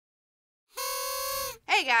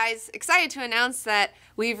Hey guys, excited to announce that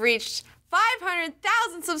we've reached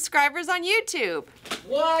 500,000 subscribers on YouTube.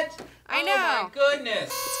 What? I know. Oh my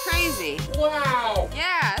goodness. It's crazy. Wow.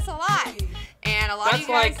 Yeah, it's a lot. And a lot of you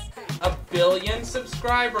guys... That's like 1 billion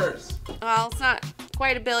subscribers. Well, it's not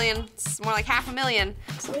quite 1 billion. It's more like 500,000.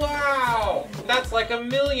 Wow. That's like 1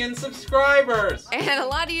 million subscribers. And a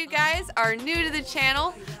lot of you guys are new to the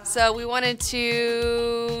channel, so we wanted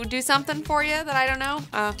to do something for you that I don't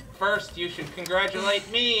know. First, you should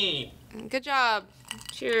congratulate me. Good job.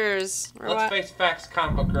 Cheers. Let's face facts,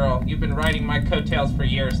 comic book girl. You've been riding my coattails for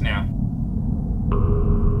years now.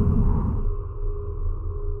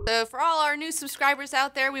 So for all our new subscribers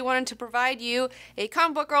out there, we wanted to provide you a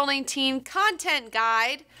Comic Book Girl 19 content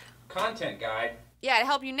guide. Content guide? Yeah, to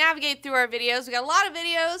help you navigate through our videos. We got a lot of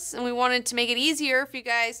videos, and we wanted to make it easier for you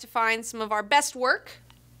guys to find some of our best work.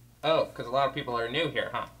 Oh, because a lot of people are new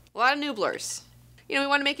here, huh? A lot of nooblers. You know, we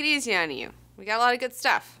want to make it easy on you. We got a lot of good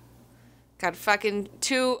stuff. Got fucking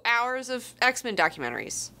 2 hours of X-Men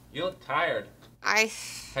documentaries. You look tired.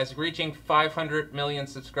 Has reaching 500 million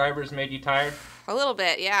subscribers made you tired? A little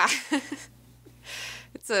bit, yeah.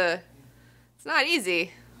 It's not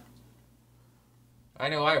easy. I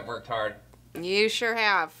know I've worked hard. You sure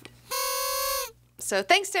have. So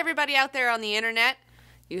thanks to everybody out there on the internet.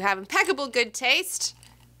 You have impeccable good taste.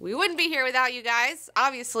 We wouldn't be here without you guys,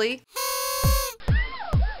 obviously.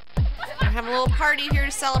 We're having a little party here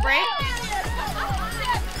to celebrate.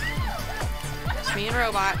 It's me and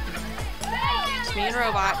Robot. It's me and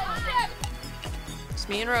Robot. It's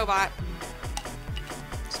me and Robot.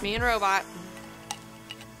 It's me and Robot.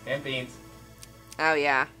 And Beans. Oh,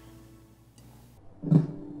 yeah.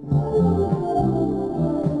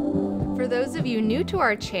 For those of you new to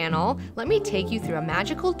our channel, let me take you through a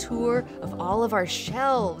magical tour of all of our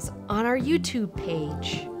shelves on our YouTube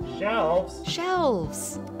page. Shelves?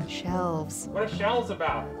 Shelves. Shelves. What are shelves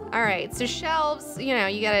about? All right, so shelves, you know,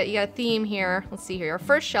 you got a theme here. Let's see here. Our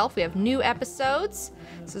first shelf, we have new episodes.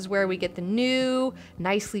 This is where we get the new,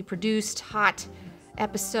 nicely produced, hot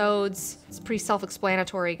episodes. It's pretty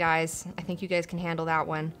self-explanatory, guys. I think you guys can handle that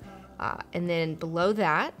one. And then below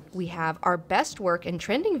that, we have our best work and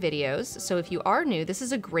trending videos. So if you are new, this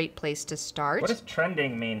is a great place to start. What does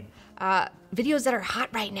trending mean? Videos that are hot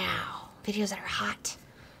right now. Videos that are hot.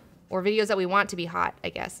 Or videos that we want to be hot, I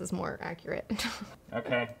guess, is more accurate.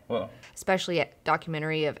 Okay, well. Especially a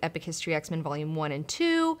documentary of Epic History X-Men Volume 1 and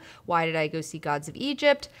 2, Why Did I Go See Gods of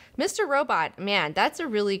Egypt? Mr. Robot, man, that's a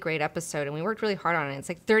really great episode, and we worked really hard on it. It's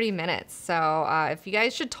like 30 minutes. So if you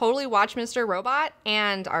guys should totally watch Mr. Robot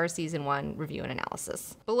and our Season 1 review and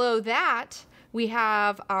analysis. Below that, we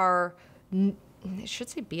have our, it should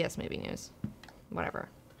say BS Movie News, whatever.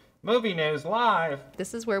 Movie News Live.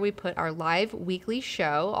 This is where we put our live weekly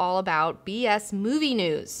show all about BS movie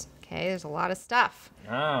news. Okay, there's a lot of stuff.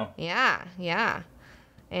 Oh. Yeah, yeah.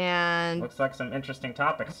 And looks like some interesting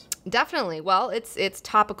topics. Definitely. Well, it's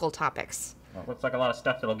topical topics. Well, looks like a lot of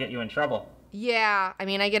stuff that'll get you in trouble. Yeah, I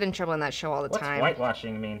mean, I get in trouble in that show all the time. What's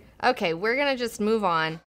whitewashing mean? Okay, we're gonna just move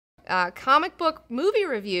on. Comic book movie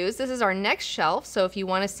reviews. This is our next shelf, so if you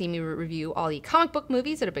want to see me review all the comic book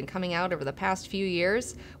movies that have been coming out over the past few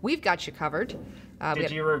years, we've got you covered.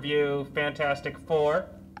 Did you review Fantastic Four?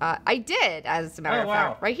 I did, as a matter of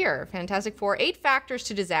fact. Right here, Fantastic Four, 8 Factors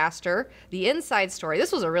to Disaster, the inside story.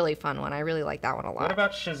 This was a really fun one. I really like that one a lot. What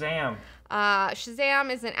about Shazam?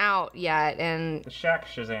 Shazam isn't out yet, and... The Shaq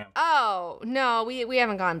Shazam. Oh, no, we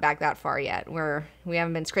haven't gone back that far yet. We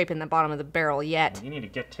haven't been scraping the bottom of the barrel yet. You need to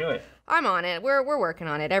get to it. I'm on it. We're working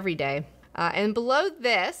on it every day. And below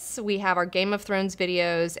this, we have our Game of Thrones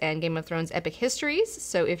videos and Game of Thrones Epic Histories.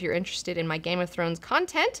 So if you're interested in my Game of Thrones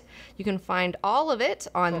content, you can find all of it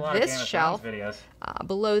on this shelf.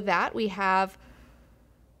 Below that, we have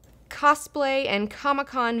cosplay and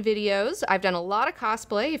Comic-Con videos. I've done a lot of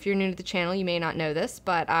cosplay. If you're new to the channel, you may not know this,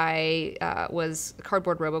 but I was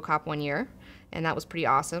Cardboard RoboCop one year, and that was pretty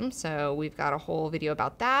awesome. So we've got a whole video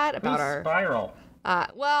about that. About our Spiral?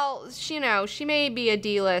 Well, you know, she may be a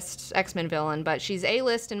D-list X-Men villain, but she's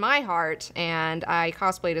A-list in my heart, and I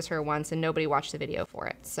cosplayed as her once, and nobody watched the video for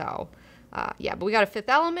it. So, yeah, but we got a Fifth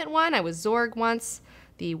Element one. I was Zorg once.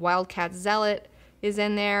 The Wildcat Zealot is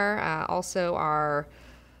in there. Also, our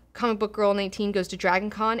Comic Book Girl 19 goes to Dragon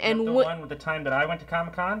Con. And the one with the time that I went to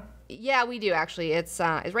Comic-Con? Yeah, we do, actually. It's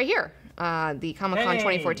right here. The Comic-Con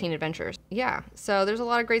 2014 Adventures. Yeah, so there's a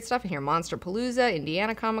lot of great stuff in here. Monster Palooza,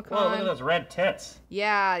 Indiana Comic-Con. Whoa, look at those red tits.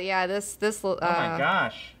 Yeah, this oh my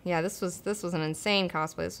gosh. Yeah, this was an insane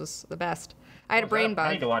cosplay. This was the best. I had a brain bug.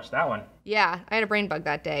 I need to watch that one. Yeah, I had a brain bug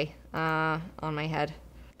that day on my head.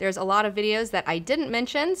 There's a lot of videos that I didn't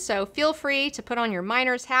mention, so feel free to put on your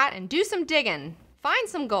miner's hat and do some digging. Find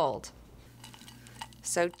some gold.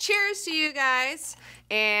 So cheers to you guys,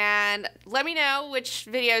 and let me know which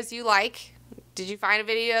videos you like. Did you find a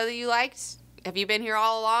video that you liked? Have you been here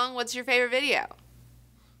all along? What's your favorite video?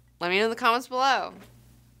 Let me know in the comments below.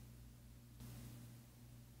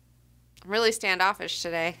 I'm really standoffish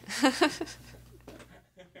today.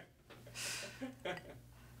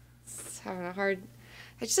 Having a hard...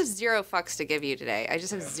 I just have 0 fucks to give you today. I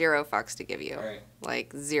just have 0 fucks to give you. Right.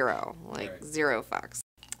 Like 0. Like Right. 0 fucks.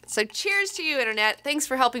 So cheers to you, Internet. Thanks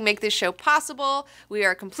for helping make this show possible. We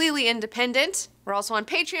are completely independent. We're also on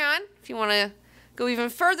Patreon. If you want to go even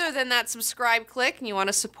further than that subscribe click and you want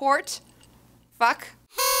to support, fuck.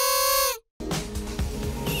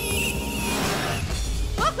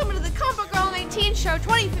 Welcome to the Comic Book Girl 19 Show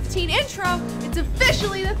 2015 intro. It's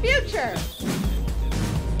officially the future.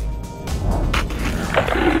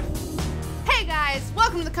 Hey guys,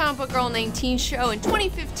 welcome to the Comic Book Girl 19 show. In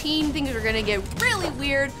 2015, things are gonna get really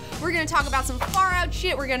weird. We're gonna talk about some far out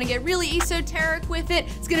shit. We're gonna get really esoteric with it.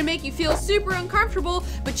 It's gonna make you feel super uncomfortable,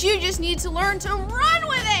 but you just need to learn to run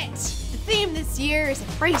with it. The theme this year is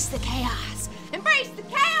embrace the chaos. Embrace the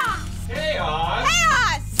chaos! Chaos!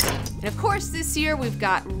 Chaos! And of course this year we've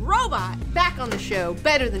got Robot back on the show,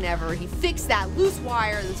 better than ever. He fixed that loose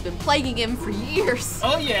wire that's been plaguing him for years.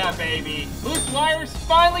 Oh yeah, baby. Loose wire's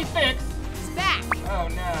finally fixed. He's back. Oh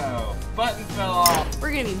no. Button fell off. We're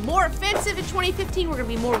gonna be more offensive in 2015. We're gonna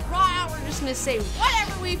be more raw. We're just gonna say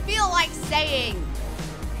whatever we feel like saying.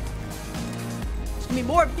 There's gonna be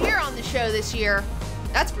more beer on the show this year.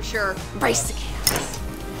 That's for sure. Embrace the chaos.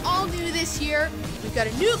 All new this year, we've got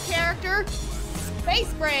a new character,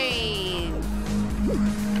 Space Brain.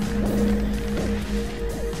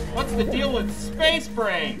 What's the deal with Space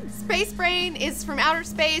Brain? Space Brain is from outer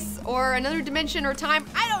space or another dimension or time.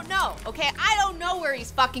 I don't know, okay? I don't know where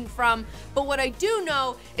he's fucking from, but what I do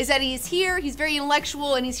know is that he's here, he's very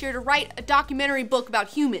intellectual, and he's here to write a documentary book about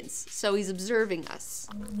humans, so he's observing us.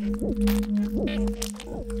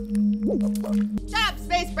 Shut up,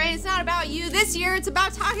 Space Brain, it's not about you. This year it's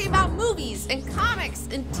about talking about movies and comics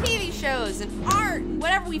and TV shows and art,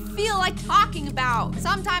 whatever we feel like talking about,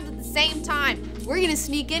 sometimes at the same time. We're gonna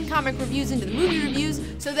sneak in comic reviews into the movie reviews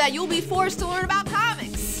so that you'll be forced to learn about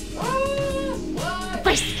comics. What?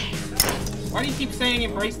 Embrace the chaos. Why do you keep saying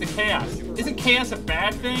embrace the chaos? Isn't chaos a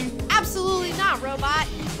bad thing? Absolutely not, Robot.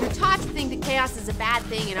 We're taught to think that chaos is a bad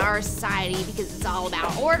thing in our society because it's all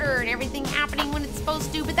about order and everything happening when it's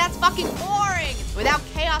supposed to, but that's fucking boring. Without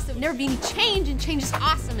chaos, there'd never be any change, and change is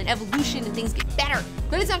awesome, and evolution and things get better.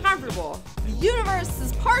 But it's uncomfortable. The universe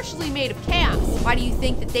is partially made of chaos. Why do you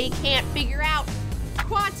think that they can't figure out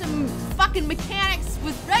quantum fucking mechanics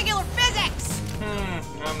with regular physics?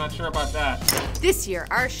 I'm not sure about that. This year,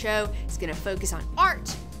 our show is gonna focus on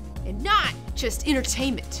art and not just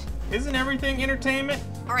entertainment. Isn't everything entertainment?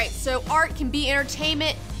 All right, so art can be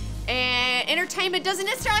entertainment, and entertainment doesn't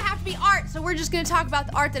necessarily have to be art. So we're just gonna talk about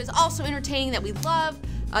the art that is also entertaining, that we love,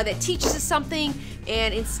 that teaches us something,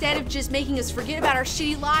 and instead of just making us forget about our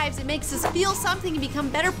shitty lives, it makes us feel something and become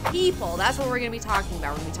better people. That's what we're gonna be talking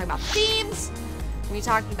about. We're gonna be talking about themes, we're gonna be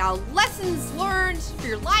talking about lessons learned for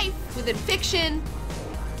your life within fiction.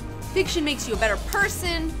 Fiction makes you a better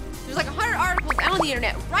person. There's like 100 articles out on the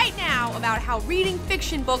internet right now about how reading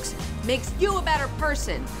fiction books makes you a better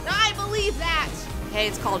person. And I believe that. Okay,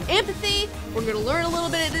 it's called empathy. We're gonna learn a little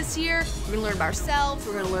bit of this year. We're gonna learn about ourselves.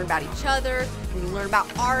 We're gonna learn about each other. We're gonna learn about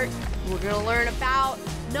art. We're gonna learn about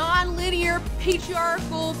non-linear,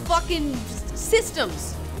 patriarchal fucking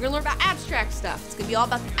systems. We're gonna learn about abstract stuff. It's gonna be all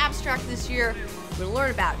about the abstract this year. We're gonna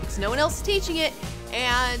learn about it because no one else is teaching it.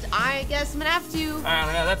 And I guess I'm gonna have to. I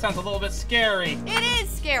don't know, that sounds a little bit scary. It is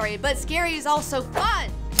scary, but scary is also fun.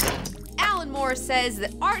 Alan Moore says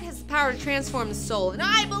that art has the power to transform the soul, and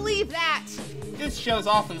I believe that. This show's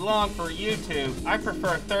awfully long for YouTube. I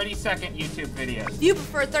prefer 30-second YouTube videos. If you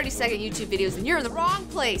prefer 30-second YouTube videos, then you're in the wrong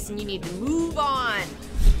place and you need to move on.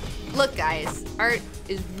 Look, guys, art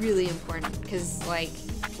is really important because, like,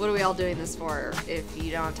 what are we all doing this for if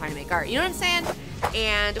you don't have time to make art? You know what I'm saying?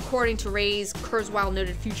 And according to Ray Kurzweil,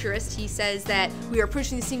 noted futurist, he says that we are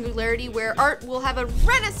approaching the singularity where art will have a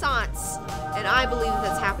renaissance. And I believe that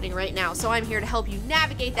that's happening right now. So I'm here to help you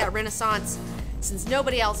navigate that renaissance since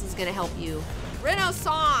nobody else is gonna help you.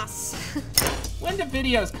 Renaissance! When do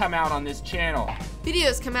videos come out on this channel?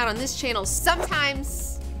 Videos come out on this channel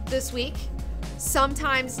sometimes this week,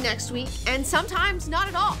 sometimes next week, and sometimes not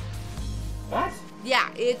at all. What? Yeah,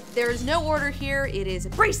 there's no order here. It is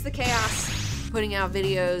embrace the chaos, putting out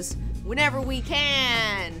videos whenever we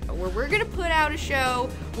can. We're gonna put out a show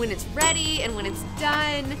when it's ready and when it's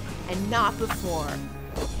done, and not before.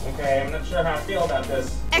 Okay, I'm not sure how I feel about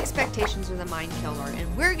this. Expectations are the mind killer,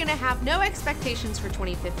 and we're gonna have no expectations for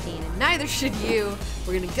 2015, and neither should you.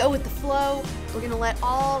 We're gonna go with the flow. We're gonna let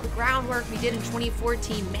all the groundwork we did in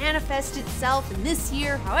 2014 manifest itself in this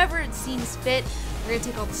year, however it seems fit. We're gonna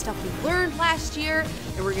take all the stuff we learned last year,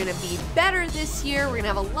 and we're gonna be better this year. We're gonna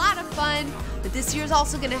have a lot of fun, but this year's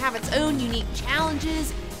also gonna have its own unique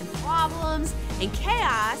challenges and problems and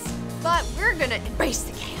chaos, but we're gonna embrace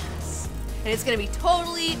the chaos, and it's gonna be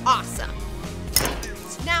totally awesome.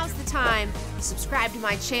 So now's the time to subscribe to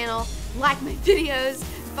my channel, like my videos,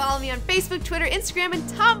 follow me on Facebook, Twitter, Instagram, and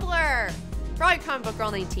Tumblr for all your Comic Book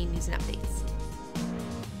Girl 19 news and updates.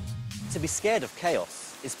 To be scared of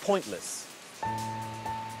chaos is pointless.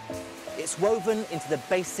 It's woven into the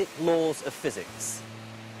basic laws of physics.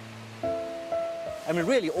 And we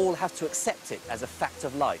really all have to accept it as a fact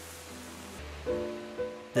of life.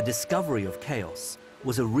 The discovery of chaos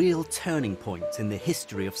was a real turning point in the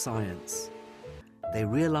history of science. They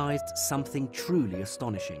realized something truly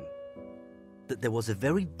astonishing, that there was a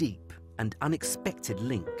very deep and unexpected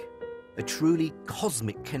link, a truly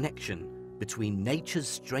cosmic connection between nature's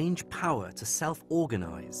strange power to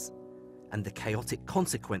self-organize and the chaotic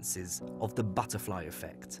consequences of the butterfly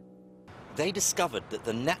effect. They discovered that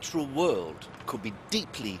the natural world could be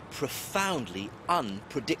deeply, profoundly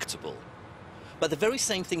unpredictable. But the very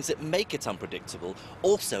same things that make it unpredictable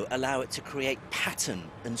also allow it to create pattern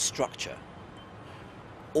and structure.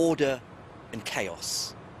 Order and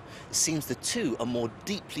chaos. It seems the two are more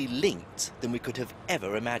deeply linked than we could have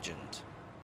ever imagined.